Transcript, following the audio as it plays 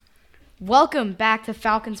Welcome back to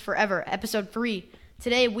Falcons Forever, episode 3.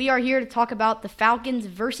 Today we are here to talk about the Falcons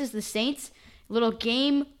versus the Saints, a little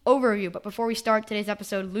game overview. But before we start today's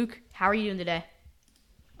episode, Luke, how are you doing today?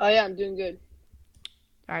 Oh, yeah, I'm doing good.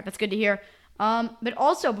 All right, that's good to hear. But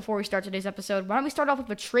also, before we start today's episode, why don't we start off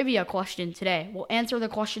with a trivia question today? We'll answer the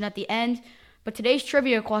question at the end, but today's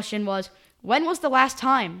trivia question was, when was the last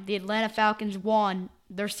time the Atlanta Falcons won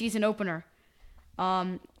their season opener?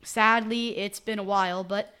 Sadly, it's been a while,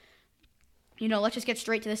 but let's just get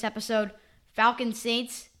straight to this episode. Falcons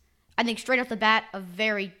Saints, I think straight off the bat, a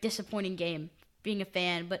very disappointing game, being a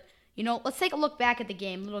fan. But, let's take a look back at the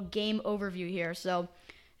game, a little game overview here. So,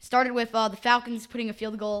 started with the Falcons putting a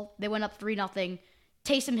field goal. They went up 3-0.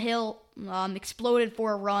 Taysom Hill exploded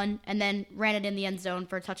for a run and then ran it in the end zone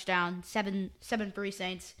for a touchdown, 7-3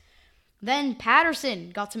 Saints. Then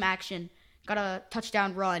Patterson got some action, got a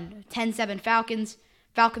touchdown run, 10-7 Falcons.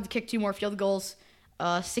 Falcons kicked 2 more field goals.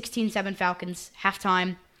 16-7 Falcons,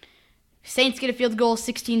 halftime. Saints get a field goal,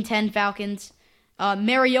 16-10 Falcons.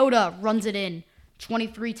 Mariota runs it in,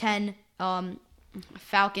 23-10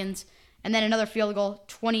 Falcons. And then another field goal,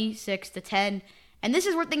 26-10. And this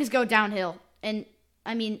is where things go downhill. And,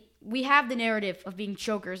 we have the narrative of being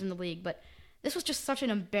chokers in the league, but this was just such an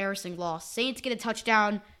embarrassing loss. Saints get a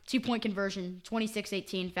touchdown, 2-point conversion,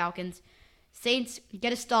 26-18 Falcons. Saints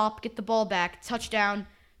get a stop, get the ball back, touchdown,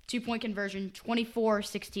 2-point conversion,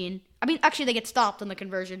 24-16. Actually, they get stopped on the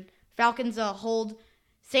conversion. Falcons hold.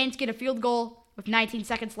 Saints get a field goal with 19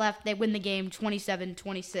 seconds left. They win the game,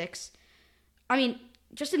 27-26.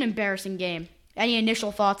 Just an embarrassing game. Any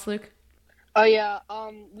initial thoughts, Luke? Oh, yeah,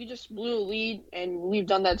 we just blew a lead, and we've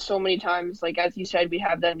done that so many times. Like, as you said, we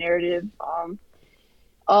have that narrative.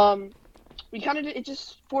 We kind of, it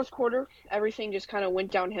just, fourth quarter, everything just kind of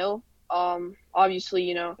went downhill.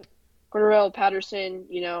 Obviously, Cordarrelle Patterson,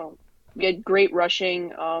 we had great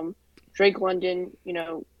rushing. Drake London,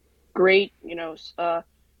 great,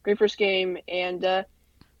 great first game. And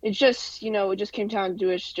it just, it just came down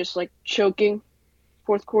to us just like choking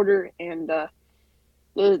fourth quarter. And the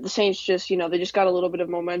Saints just, they just got a little bit of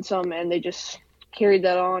momentum and they just carried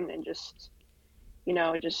that on and just,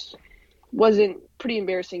 it just wasn't pretty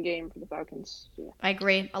embarrassing game for the Falcons. Yeah. I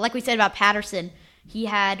agree. Like we said about Patterson, he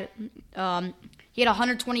had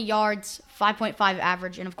 120 yards, 5.5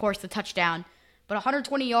 average, and of course the touchdown. But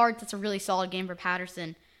 120 yards, that's a really solid game for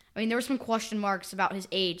Patterson. There were some question marks about his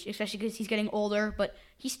age, especially because he's getting older, but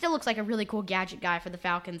he still looks like a really cool gadget guy for the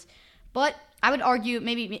Falcons. But I would argue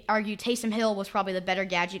Taysom Hill was probably the better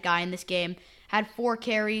gadget guy in this game. Had 4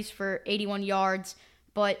 carries for 81 yards,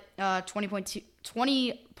 but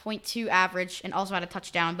 20.2 average, and also had a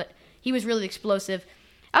touchdown, but he was really explosive.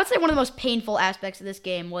 I would say one of the most painful aspects of this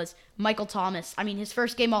game was Michael Thomas. His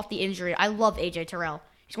first game off the injury. I love A.J. Terrell.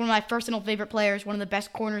 He's one of my personal favorite players, one of the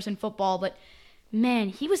best corners in football, but man,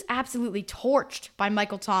 he was absolutely torched by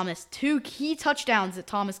Michael Thomas. 2 key touchdowns that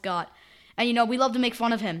Thomas got. And, we love to make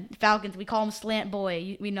fun of him. Falcons, we call him Slant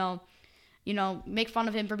Boy. We know, make fun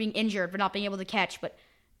of him for being injured, for not being able to catch, but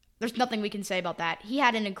there's nothing we can say about that. He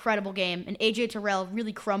had an incredible game, and A.J. Terrell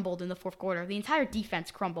really crumbled in the fourth quarter. The entire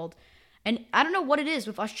defense crumbled. And I don't know what it is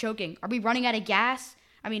with us choking. Are we running out of gas?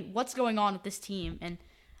 What's going on with this team? And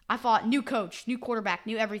I thought, new coach, new quarterback,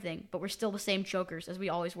 new everything, but we're still the same chokers as we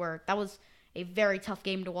always were. That was a very tough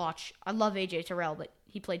game to watch. I love A.J. Terrell, but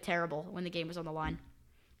he played terrible when the game was on the line.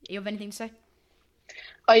 You have anything to say?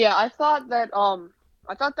 Oh, yeah, I thought that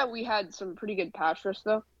we had some pretty good pass rush,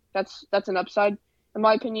 though. That's an upside, in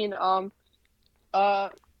my opinion. That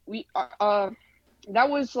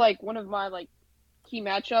was, one of my, key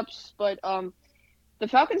matchups, but the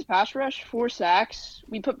Falcons pass rush, 4 sacks.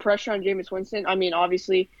 We put pressure on Jameis Winston.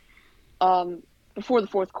 Obviously, before the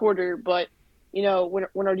fourth quarter, but when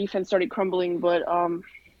our defense started crumbling. But our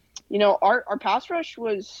pass rush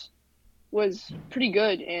was pretty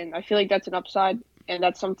good, and I feel like that's an upside, and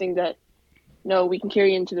that's something that we can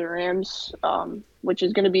carry into the Rams, which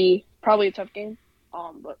is going to be probably a tough game.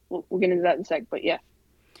 But we'll get into that in a sec. But yeah.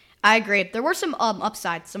 I agree. There were some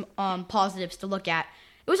upsides, some positives to look at.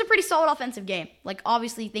 It was a pretty solid offensive game.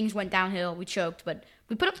 Obviously, things went downhill. We choked, but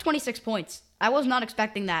we put up 26 points. I was not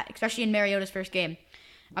expecting that, especially in Mariota's first game.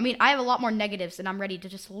 I have a lot more negatives than I'm ready to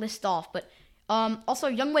just list off, but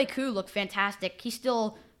also, Younghoe Koo looked fantastic. He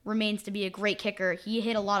still remains to be a great kicker. He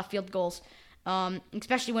hit a lot of field goals,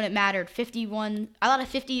 especially when it mattered. 51, a lot of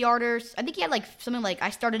 50-yarders. I think he had I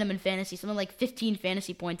started him in fantasy, something like 15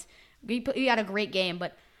 fantasy points. He had a great game,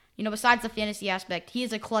 but besides the fantasy aspect, he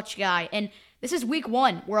is a clutch guy. And this is week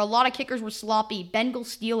 1, where a lot of kickers were sloppy.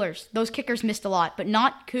 Bengals, Steelers, those kickers missed a lot, but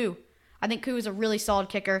not Koo. I think Koo is a really solid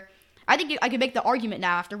kicker. I think I could make the argument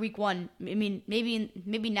now after week 1. I mean, maybe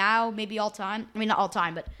now, maybe all time. I mean, not all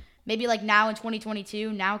time, but maybe like now in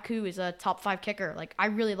 2022, now Koo is a top 5 kicker. Like, I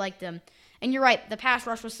really liked him. And you're right, the pass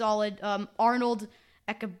rush was solid. Arnold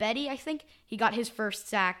Ekabedi, I think, he got his first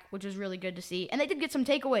sack, which was really good to see. And they did get some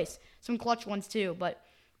takeaways, some clutch ones too. But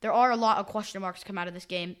there are a lot of question marks come out of this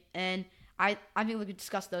game, and I think we could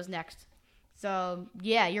discuss those next. So,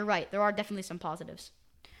 yeah, you're right. There are definitely some positives.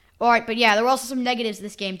 All right, but yeah, there were also some negatives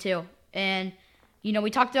this game too. And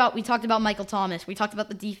we talked about Michael Thomas. We talked about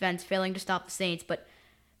the defense failing to stop the Saints, but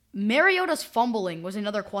Mariota's fumbling was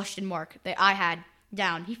another question mark that I had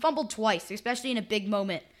down. He fumbled twice, especially in a big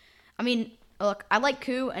moment. I mean, look, I like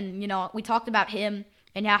Koo, and we talked about him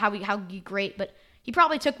and how he's great, but he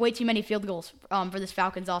probably took way too many field goals for this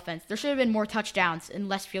Falcons offense. There should have been more touchdowns and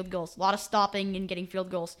less field goals. A lot of stopping and getting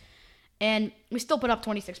field goals. And we still put up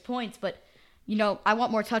 26 points, but I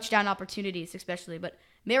want more touchdown opportunities, especially. But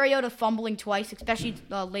Mariota fumbling twice, especially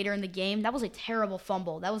later in the game, that was a terrible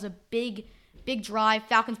fumble. That was a big drive.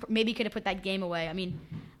 Falcons maybe could have put that game away. I mean,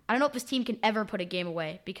 I don't know if this team can ever put a game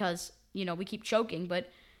away because, we keep choking.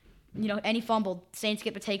 But, any fumble, Saints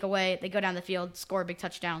get the takeaway. They go down the field, score a big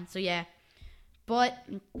touchdown. So, yeah. But,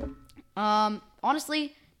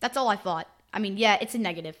 honestly, that's all I thought. I mean, yeah, it's a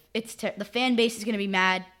negative. The fan base is going to be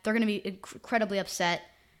mad. They're going to be incredibly upset.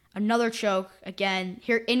 Another choke. Again,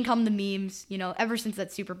 in come the memes, ever since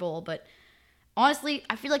that Super Bowl. But honestly,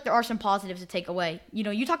 I feel like there are some positives to take away.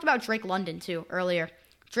 You talked about Drake London, too, earlier.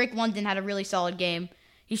 Drake London had a really solid game.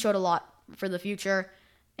 He showed a lot for the future.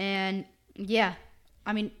 And, yeah,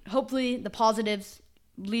 I mean, hopefully the positives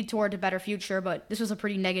lead toward a better future. But this was a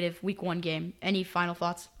pretty negative Week 1 game. Any final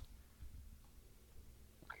thoughts?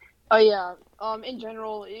 Oh yeah. In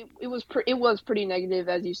general, it was pretty negative,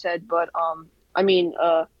 as you said. But I mean,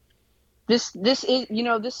 this is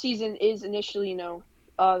this season is initially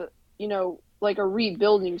like a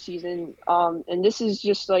rebuilding season. And this is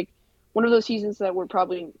just like one of those seasons that we're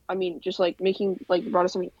probably just like making like brought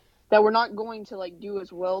us something that we're not going to like do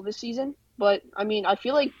as well this season. But I mean, I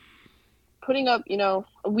feel like putting up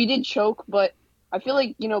we did choke, but I feel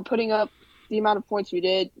like putting up the amount of points we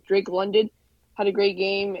did. Drake London had a great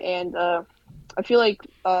game, and I feel like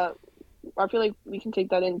we can take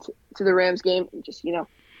that into the Rams game and just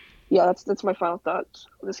that's my final thoughts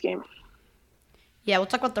of this game. Yeah, we'll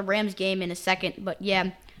talk about the Rams game in a second, but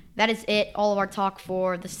yeah, that is it. All of our talk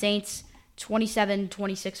for the Saints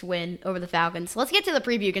 27-26 win over the Falcons. Let's get to the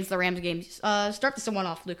preview against the Rams game. Start this one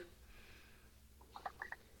off, Luke.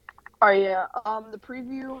 All right, yeah. The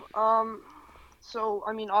preview. So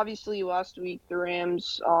I mean, obviously last week the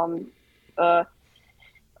Rams.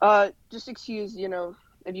 Just excuse,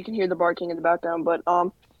 if you can hear the barking in the background, but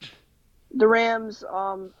the Rams,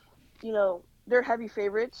 they're heavy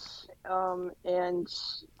favorites, and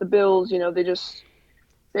the Bills,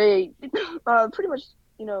 they pretty much,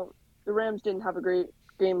 the Rams didn't have a great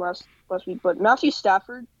game last week, but Matthew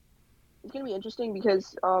Stafford is going to be interesting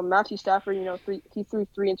because Matthew Stafford, he threw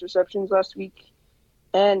 3 interceptions last week,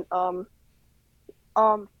 and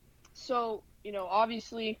so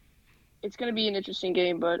obviously it's going to be an interesting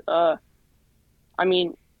game, but I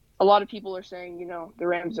mean, a lot of people are saying, the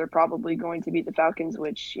Rams are probably going to beat the Falcons,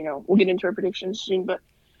 which, we'll get into our predictions soon, but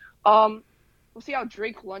we'll see how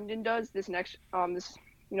Drake London does this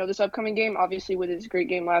this upcoming game, obviously with his great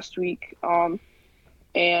game last week. Yeah.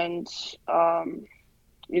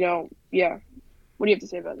 What do you have to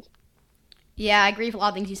say about this? Yeah, I agree with a lot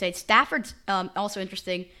of things you say. Stafford's also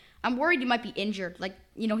interesting. I'm worried he might be injured. Like,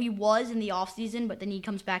 he was in the offseason, but then he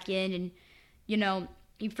comes back in and,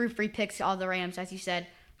 he threw 3 picks out of the Rams, as you said.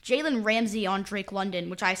 Jalen Ramsey on Drake London,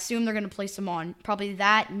 which I assume they're going to place him on. Probably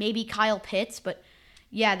that, maybe Kyle Pitts, but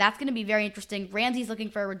yeah, that's going to be very interesting. Ramsey's looking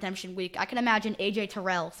for a redemption week. I can imagine A.J.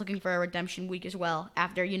 Terrell's looking for a redemption week as well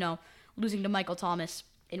after, losing to Michael Thomas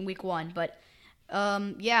in Week 1. But,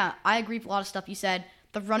 yeah, I agree with a lot of stuff you said.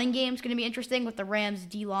 The running game's going to be interesting with the Rams'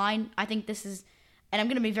 D-line. I think this is, and I'm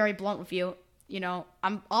going to be very blunt with you,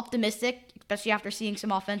 I'm optimistic, especially after seeing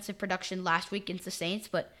some offensive production last week against the Saints,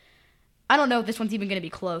 but I don't know if this one's even going to be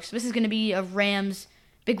close. This is going to be a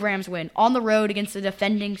big Rams win on the road against the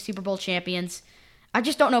defending Super Bowl champions. I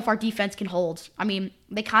just don't know if our defense can hold. I mean,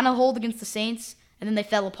 they kind of hold against the Saints, and then they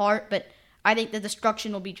fell apart, but I think the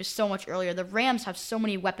destruction will be just so much earlier. The Rams have so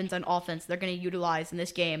many weapons on offense they're going to utilize in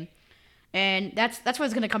this game, and that's what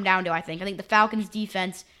it's going to come down to, I think. I think the Falcons'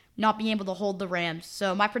 defense not being able to hold the Rams.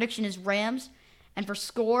 So my prediction is Rams, and for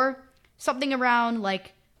score, something around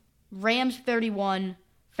like Rams 31,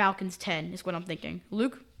 Falcons 10 is what I'm thinking.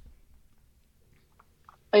 Luke?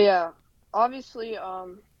 Yeah, obviously,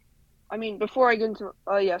 before I get into,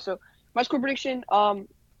 so my score prediction,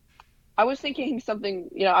 I was thinking something,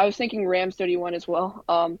 I was thinking Rams 31 as well.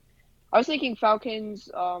 I was thinking Falcons.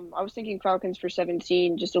 I was thinking Falcons for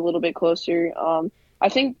 17, just a little bit closer. I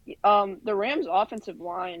think the Rams' offensive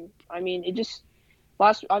line. I mean, it just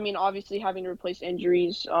obviously having to replace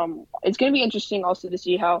injuries. It's going to be interesting also to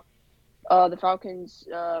see how the Falcons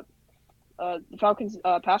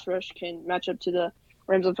pass rush can match up to the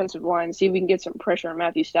Rams' offensive line. See if we can get some pressure on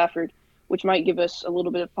Matthew Stafford, which might give us a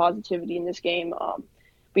little bit of positivity in this game.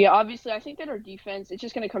 But yeah, obviously, I think that our defense. It's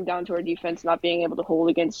just going to come down to our defense not being able to hold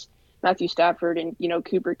against Matthew Stafford and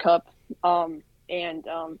Cooper Kupp, and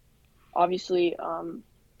obviously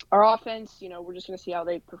our offense. We're just going to see how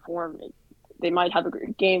they perform. They might have a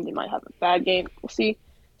great game. They might have a bad game. We'll see.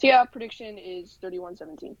 So yeah, prediction is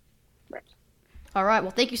 31-17. Rams. All right.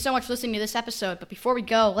 Well, thank you so much for listening to this episode. But before we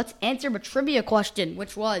go, let's answer a trivia question,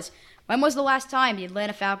 which was, when was the last time the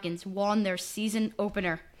Atlanta Falcons won their season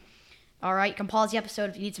opener? All right. You can pause the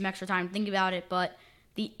episode if you need some extra time to think about it. But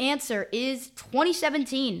the answer is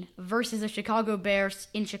 2017 versus the Chicago Bears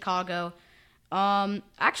in Chicago. I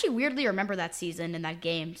actually weirdly remember that season and that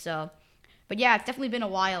game. But yeah, it's definitely been a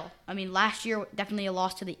while. I mean, last year, definitely a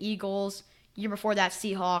loss to the Eagles. Year before that,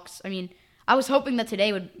 Seahawks. I mean, I was hoping that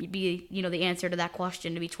today would be, the answer to that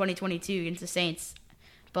question, to be 2022 against the Saints.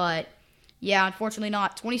 But yeah, unfortunately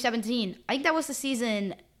not. 2017. I think that was the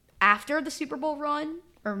season after the Super Bowl run,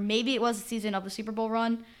 or maybe it was the season of the Super Bowl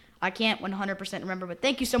run. I can't 100% remember, but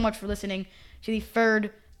thank you so much for listening to the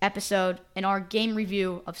third episode in our game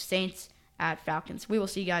review of Saints at Falcons. We will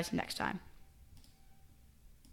see you guys next time.